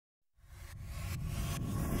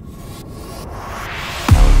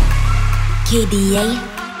KDA.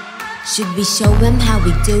 Should we show him how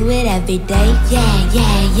we do it every day? Yeah,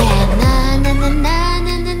 yeah, yeah. Na na na na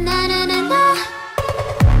na na na na na na.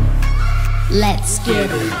 Let's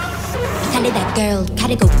get it. Call it that girl,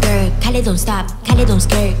 call it go girl, call it don't stop, call it don't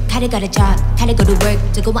skirt, call it got a job, call it go to work.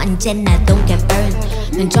 저거 언제나 don't get burned.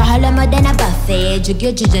 난 좋아하려면 내나 buffet,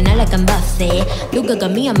 죽여주잖아 like I'm buffet. 누가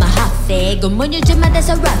감히 on my hot fit, good 요즘마다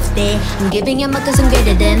so rough day. I'm giving you my cause I'm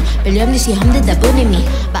greater than. 별로 시 힘들다 보니 me,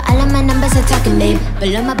 but 알아만 안 봐서 talking babe.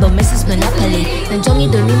 별로 my bum is monopoly. 난 종이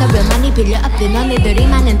돈이나 왜 많이 빌려 앞에 너네들이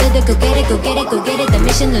많은데도 go get it, go get it, go get it. The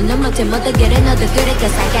mission 넌 못해 못해 get it, 너도 그래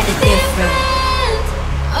cause I got it different.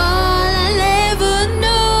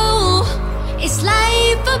 It's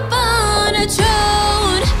life upon a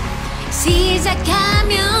throne.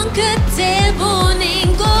 시작하면 그때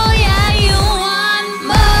보는 거야. You want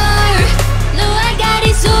more? No, I got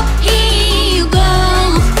it, so here you go.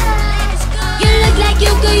 You look like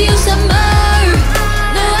you could use some more.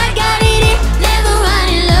 No, I got it, never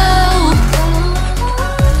running low.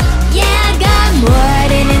 Yeah, I got more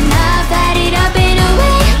than enough, add it up in a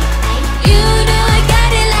way. You know I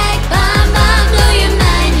got it like bomb, bomb, blow your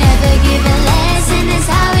mind, never giving less, and that's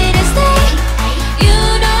how it'll stay. You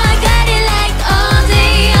know I got it like all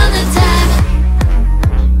day, all the time.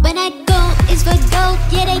 When I go, it's for gold,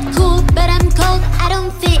 yeah they cool, but I'm cold. I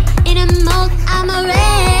don't fit in a mold, I'm a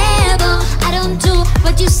rebel. I don't do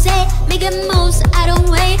what you say, make a moves, I don't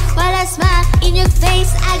wait while I smile in your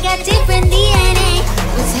face. I got different DNA.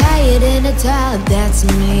 What's higher than the top, that's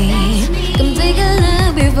me. Come take a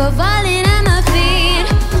look before falling at my feet.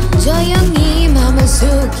 조용히 맘을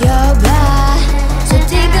숙여봐. So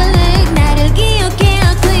take a look, 나를 기억해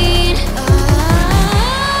a queen. Oh,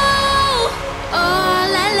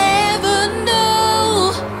 all I'll ever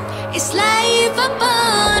know is life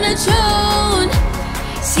upon a throne.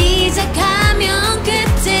 시작하면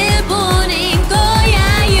그때 보는 거야.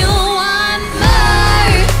 You want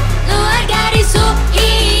more? No, I got it, so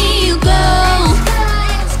here you go.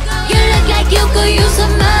 You look like you could use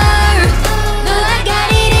some more. No, I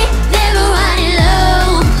got it, never running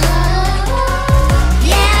low.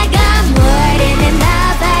 Yeah, I got more than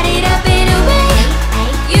enough, add it up in a way.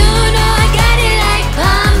 You know I got it like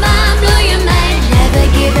bomb, bomb, blow your mind, never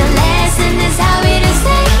giving less, and that's how it'll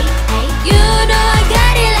stay. You know I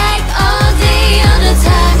got it like all day, all the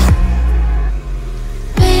time.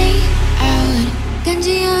 Way out,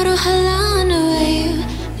 간지러워 on a wave.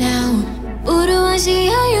 Now,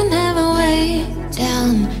 우루하시야, you never way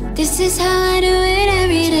down. This is how I do it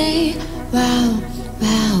every day. Wow,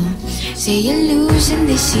 wow. Say illusion,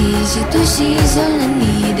 this easy to see. 설렌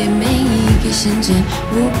이들 매이기 신전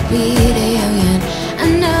무비의 영현. I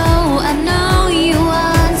know you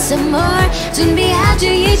want some more. 준비하주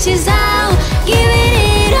이 시선.